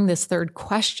exploring this third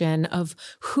question of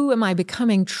who am I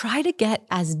becoming, try to get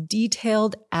as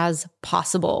detailed as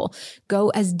possible. Go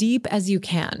as deep as you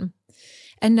can.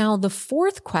 And now the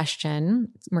fourth question,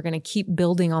 we're going to keep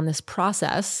building on this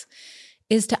process,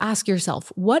 is to ask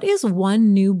yourself, what is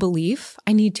one new belief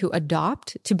I need to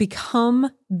adopt to become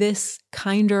this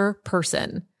kinder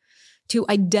person? To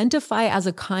identify as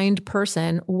a kind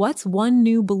person, what's one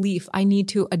new belief I need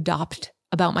to adopt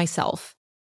about myself?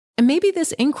 And maybe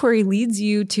this inquiry leads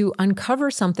you to uncover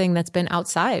something that's been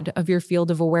outside of your field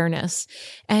of awareness.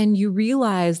 And you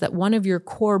realize that one of your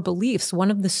core beliefs,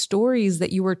 one of the stories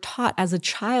that you were taught as a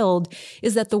child,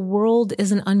 is that the world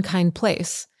is an unkind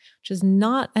place, which is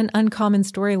not an uncommon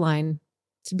storyline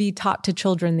to be taught to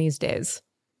children these days.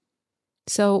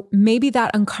 So maybe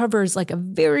that uncovers like a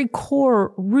very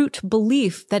core root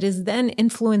belief that is then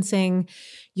influencing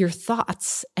your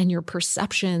thoughts and your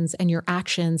perceptions and your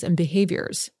actions and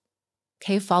behaviors.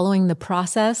 Okay, following the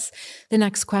process, the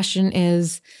next question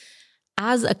is,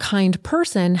 as a kind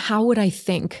person, how would I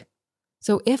think?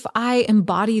 So if I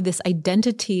embody this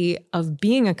identity of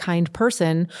being a kind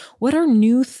person, what are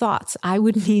new thoughts I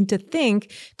would need to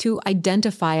think to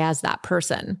identify as that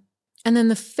person? And then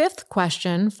the fifth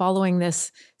question following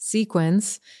this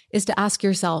sequence is to ask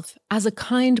yourself, as a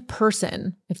kind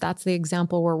person, if that's the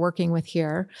example we're working with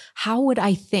here, how would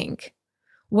I think?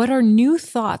 What are new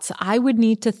thoughts I would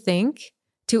need to think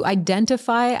to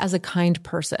identify as a kind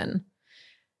person?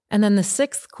 And then the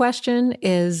sixth question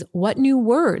is, what new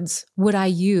words would I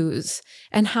use?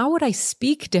 And how would I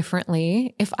speak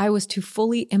differently if I was to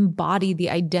fully embody the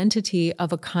identity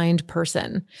of a kind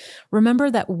person?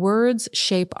 Remember that words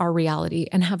shape our reality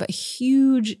and have a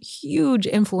huge, huge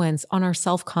influence on our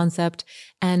self-concept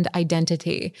and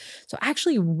identity. So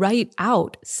actually write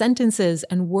out sentences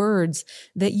and words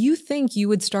that you think you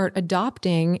would start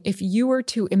adopting if you were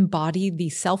to embody the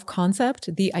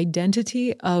self-concept, the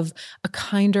identity of a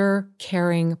kinder,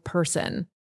 caring person.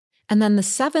 And then the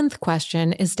seventh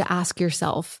question is to ask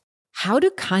yourself, how do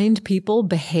kind people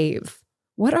behave?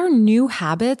 What are new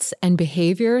habits and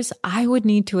behaviors I would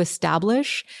need to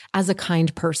establish as a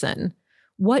kind person?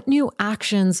 What new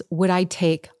actions would I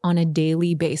take on a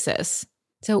daily basis?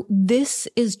 So this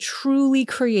is truly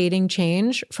creating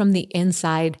change from the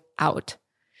inside out.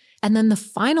 And then the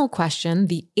final question,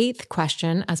 the eighth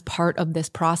question as part of this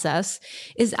process,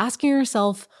 is asking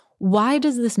yourself, why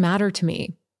does this matter to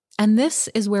me? And this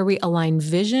is where we align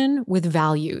vision with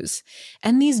values.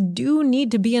 And these do need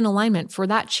to be in alignment for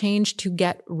that change to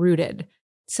get rooted.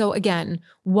 So again,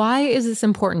 why is this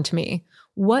important to me?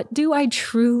 What do I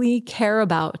truly care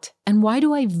about? And why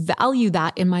do I value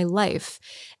that in my life?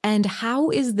 And how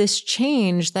is this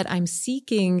change that I'm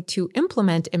seeking to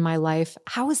implement in my life,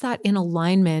 how is that in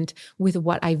alignment with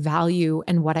what I value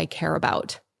and what I care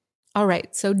about? All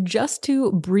right, so just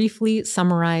to briefly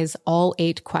summarize all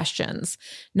 8 questions.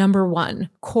 Number 1,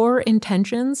 core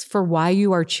intentions for why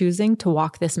you are choosing to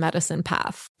walk this medicine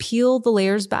path. Peel the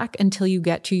layers back until you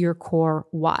get to your core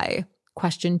why.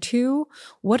 Question 2,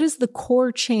 what is the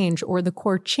core change or the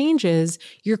core changes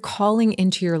you're calling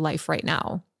into your life right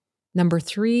now? Number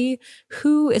 3,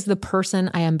 who is the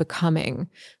person I am becoming?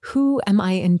 Who am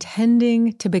I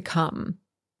intending to become?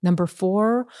 Number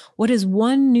 4, what is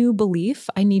one new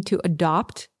belief I need to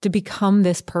adopt to become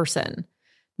this person?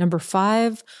 Number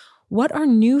 5, what are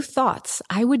new thoughts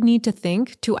I would need to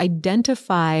think to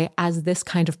identify as this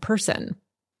kind of person?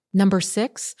 Number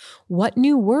 6, what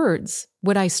new words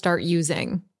would I start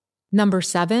using? Number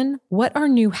 7, what are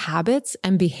new habits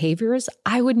and behaviors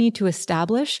I would need to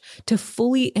establish to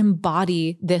fully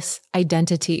embody this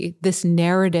identity, this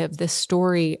narrative, this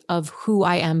story of who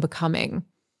I am becoming?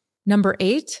 Number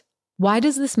 8, why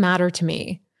does this matter to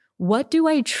me? What do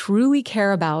I truly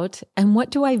care about and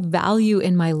what do I value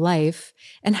in my life?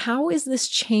 And how is this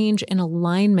change in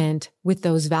alignment with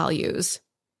those values?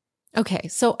 Okay,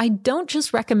 so I don't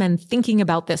just recommend thinking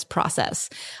about this process.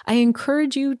 I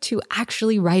encourage you to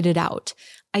actually write it out,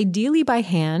 ideally by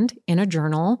hand in a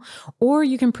journal, or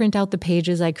you can print out the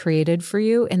pages I created for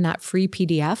you in that free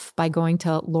PDF by going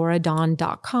to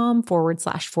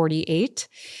lauradawn.com/48.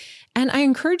 And I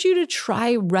encourage you to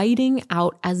try writing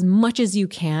out as much as you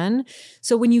can.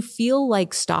 So when you feel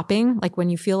like stopping, like when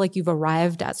you feel like you've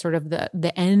arrived at sort of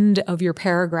the end of your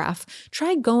paragraph,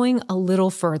 try going a little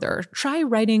further. Try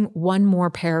writing one more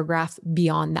paragraph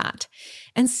beyond that.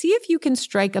 And see if you can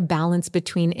strike a balance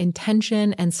between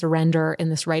intention and surrender in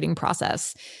this writing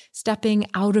process, stepping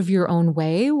out of your own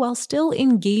way while still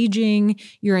engaging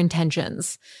your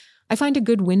intentions. I find a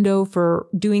good window for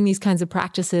doing these kinds of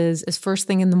practices is first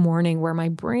thing in the morning where my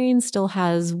brain still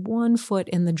has one foot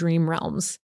in the dream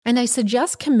realms. And I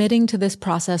suggest committing to this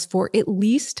process for at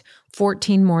least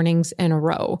 14 mornings in a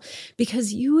row,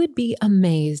 because you would be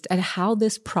amazed at how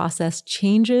this process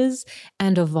changes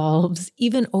and evolves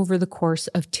even over the course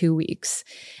of 2 weeks.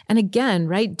 And again,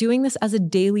 right, doing this as a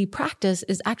daily practice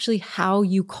is actually how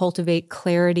you cultivate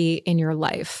clarity in your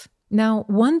life. Now,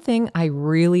 one thing I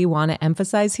really want to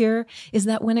emphasize here is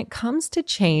that when it comes to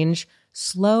change,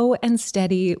 slow and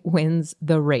steady wins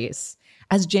the race.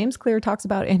 As James Clear talks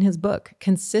about in his book,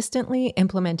 consistently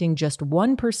implementing just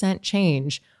 1%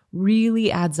 change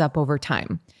really adds up over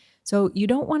time. So you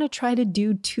don't want to try to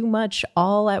do too much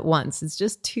all at once. It's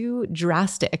just too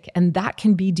drastic, and that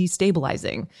can be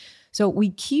destabilizing. So we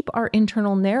keep our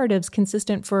internal narratives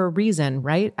consistent for a reason,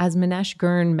 right? As Manesh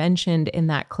Gurn mentioned in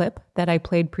that clip that I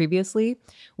played previously,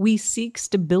 we seek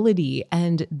stability,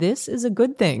 and this is a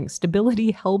good thing.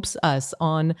 Stability helps us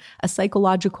on a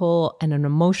psychological and an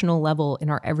emotional level in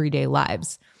our everyday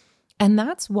lives. And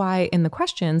that's why in the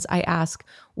questions I ask,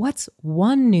 what's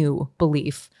one new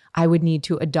belief I would need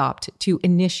to adopt to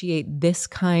initiate this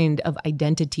kind of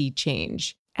identity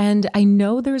change? And I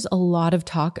know there's a lot of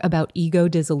talk about ego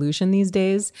dissolution these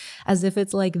days, as if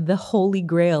it's like the holy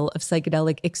grail of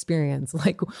psychedelic experience,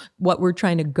 like what we're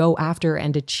trying to go after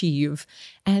and achieve.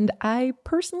 And I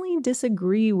personally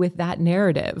disagree with that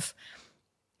narrative.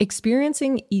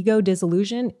 Experiencing ego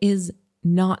dissolution is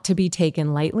not to be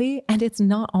taken lightly, and it's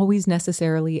not always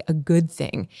necessarily a good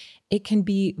thing. It can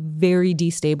be very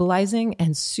destabilizing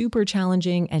and super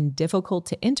challenging and difficult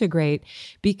to integrate,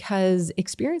 because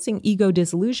experiencing ego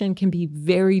dissolution can be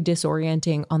very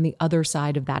disorienting on the other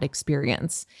side of that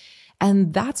experience.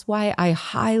 And that's why I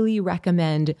highly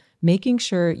recommend making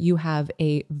sure you have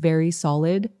a very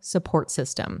solid support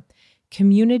system.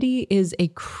 Community is a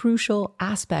crucial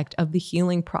aspect of the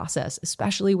healing process,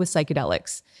 especially with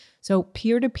psychedelics. So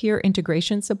peer-to-peer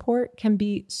integration support can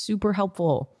be super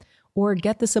helpful. Or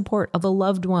get the support of a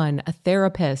loved one, a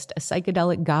therapist, a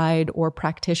psychedelic guide, or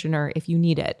practitioner if you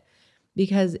need it.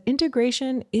 Because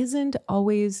integration isn't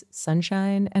always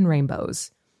sunshine and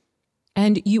rainbows.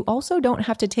 And you also don't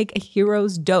have to take a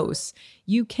hero's dose.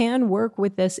 You can work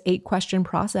with this 8-question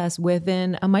process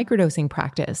within a microdosing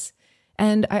practice.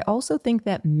 And I also think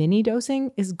that mini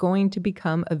dosing is going to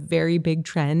become a very big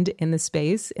trend in the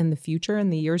space in the future, in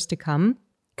the years to come,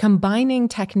 combining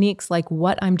techniques like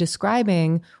what I'm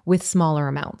describing with smaller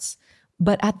amounts.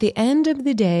 But at the end of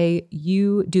the day,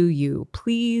 you do you.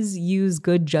 Please use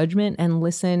good judgment and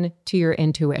listen to your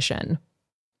intuition.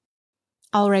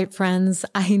 All right, friends,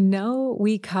 I know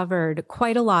we covered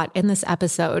quite a lot in this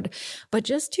episode, but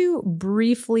just to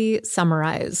briefly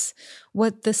summarize,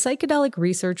 what the psychedelic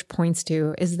research points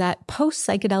to is that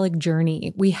post-psychedelic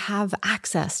journey, we have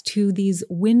access to these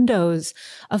windows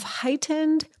of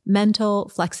heightened mental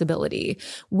flexibility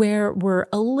where we're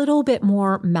a little bit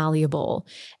more malleable,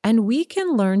 and we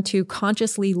can learn to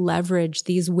consciously leverage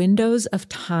these windows of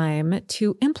time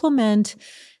to implement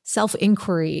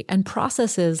self-inquiry and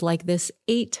processes like this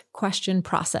 8-question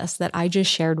process that I just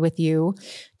shared with you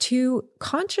to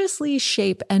consciously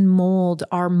shape and mold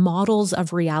our models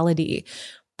of reality,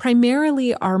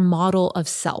 primarily our model of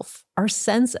self, our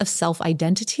sense of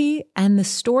self-identity, and the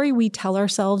story we tell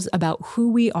ourselves about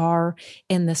who we are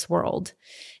in this world.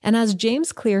 And as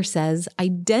James Clear says,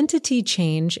 identity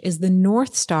change is the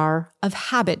North Star of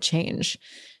habit change.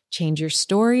 Change your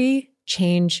story,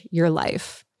 change your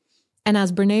life. And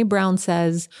as Brené Brown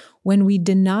says, when we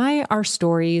deny our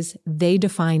stories, they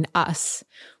define us.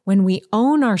 When we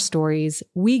own our stories,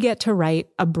 we get to write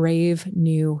a brave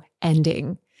new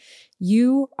ending.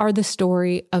 You are the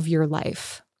story of your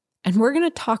life. And we're going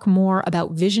to talk more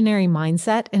about visionary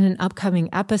mindset in an upcoming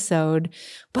episode,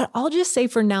 but I'll just say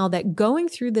for now that going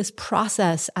through this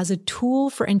process as a tool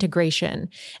for integration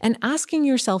and asking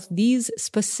yourself these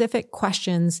specific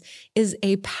questions is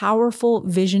a powerful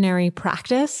visionary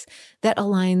practice that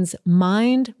aligns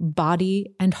mind,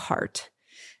 body, and heart.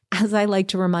 As I like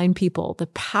to remind people, the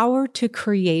power to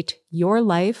create your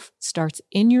life starts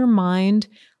in your mind,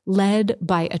 led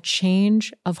by a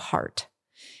change of heart.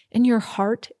 And your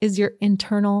heart is your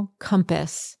internal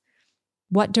compass.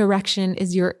 What direction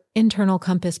is your internal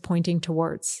compass pointing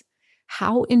towards?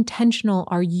 How intentional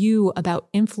are you about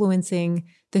influencing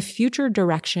the future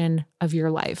direction of your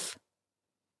life?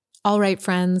 All right,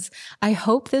 friends, I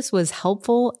hope this was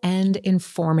helpful and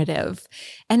informative.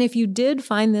 And if you did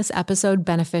find this episode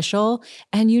beneficial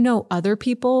and you know other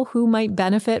people who might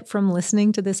benefit from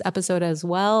listening to this episode as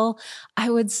well, I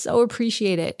would so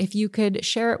appreciate it if you could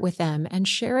share it with them and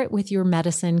share it with your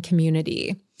medicine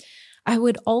community. I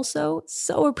would also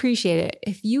so appreciate it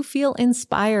if you feel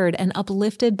inspired and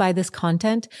uplifted by this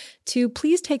content to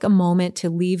please take a moment to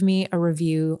leave me a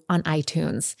review on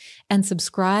iTunes and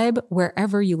subscribe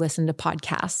wherever you listen to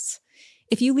podcasts.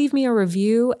 If you leave me a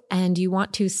review and you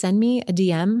want to send me a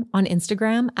DM on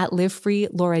Instagram at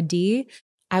livefreelaurad,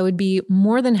 I would be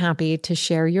more than happy to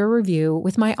share your review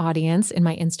with my audience in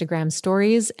my Instagram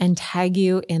stories and tag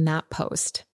you in that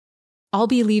post. I'll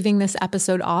be leaving this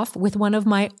episode off with one of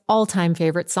my all-time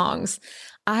favorite songs.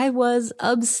 I was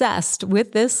obsessed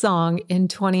with this song in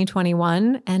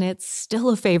 2021, and it's still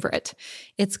a favorite.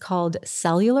 It's called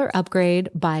Cellular Upgrade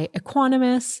by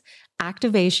Equanimous,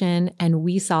 Activation, and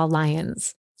We Saw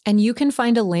Lions. And you can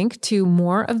find a link to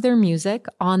more of their music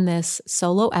on this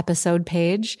solo episode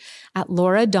page at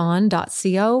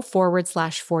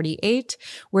lauradawn.co/48,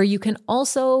 where you can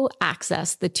also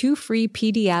access the 2 free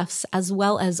PDFs as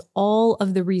well as all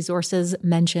of the resources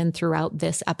mentioned throughout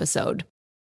this episode.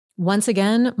 Once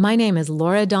again, my name is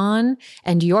Laura Dawn,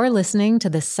 and you're listening to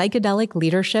the Psychedelic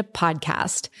Leadership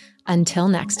Podcast. Until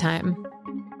next time.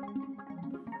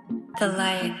 The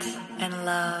light and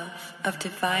love of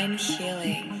divine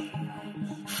healing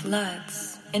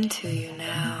floods into you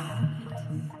now.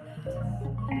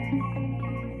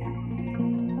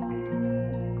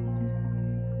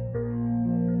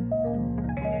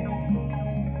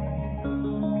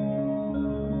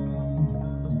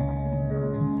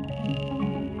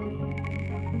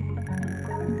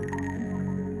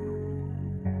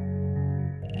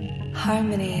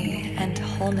 Harmony and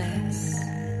wholeness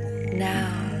now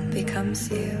becomes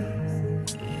you.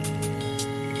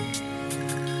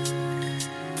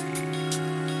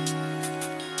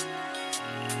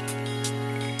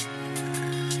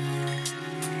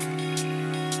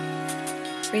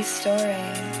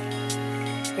 Restoring,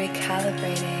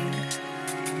 recalibrating,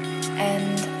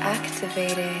 and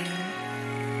activating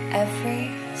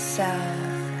every cell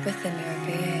within your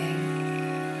being.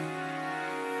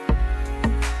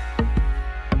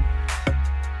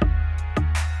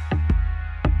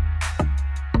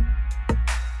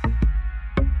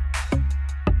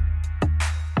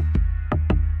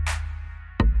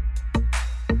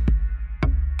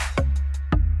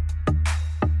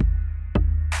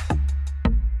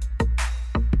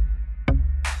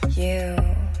 You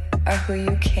are who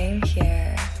you came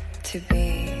here to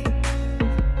be.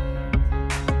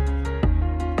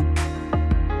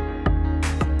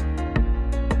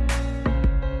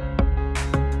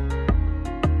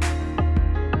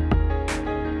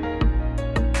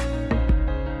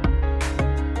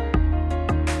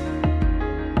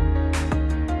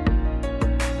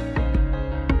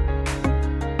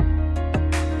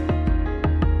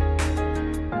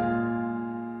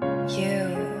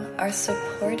 You are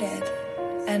supported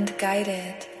and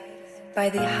guided by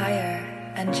the higher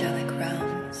angelic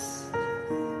realms.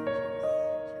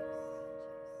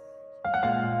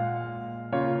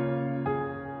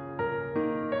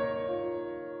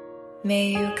 May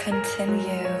you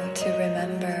continue to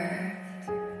remember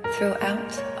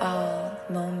throughout all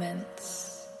moments.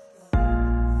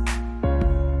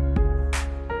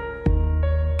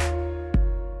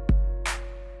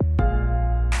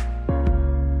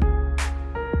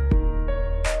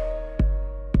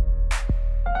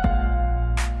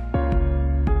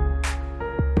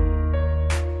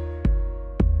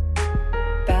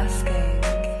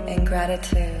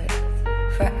 Gratitude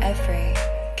for every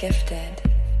gifted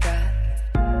breath.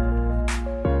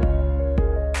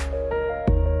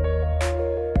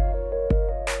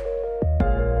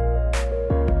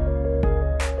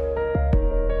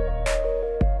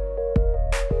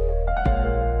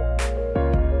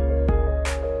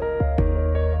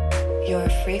 Your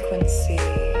frequency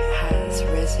has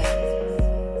risen.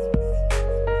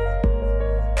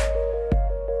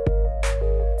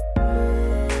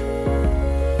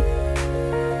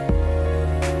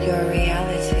 Your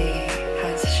reality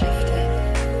has shifted.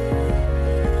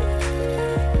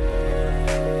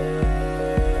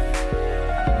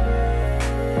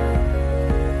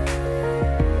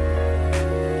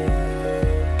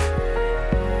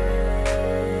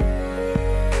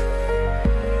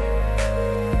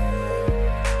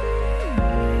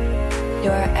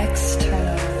 Your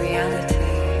external reality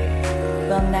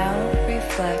will now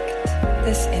reflect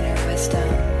this inner wisdom.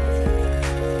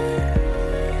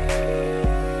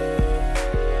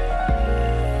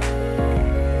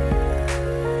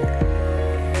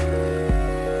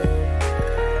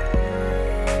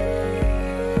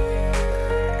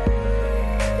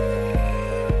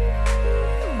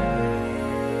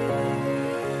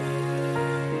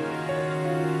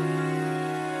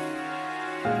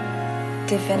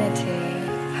 Divinity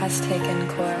has taken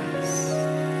course.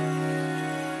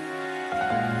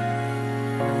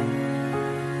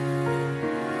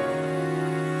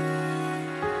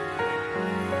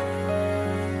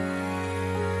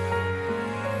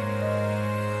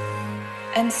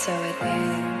 and so it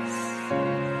is.